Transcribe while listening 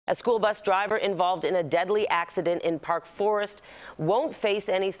A school bus driver involved in a deadly accident in Park Forest won't face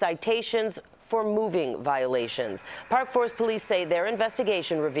any citations for moving violations. Park Forest police say their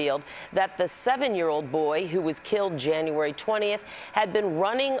investigation revealed that the 7-year-old boy who was killed January 20th had been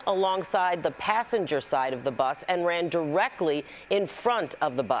running alongside the passenger side of the bus and ran directly in front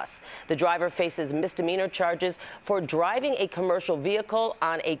of the bus. The driver faces misdemeanor charges for driving a commercial vehicle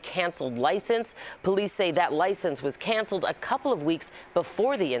on a canceled license. Police say that license was canceled a couple of weeks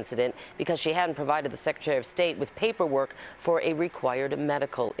before the incident because she hadn't provided the Secretary of State with paperwork for a required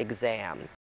medical exam.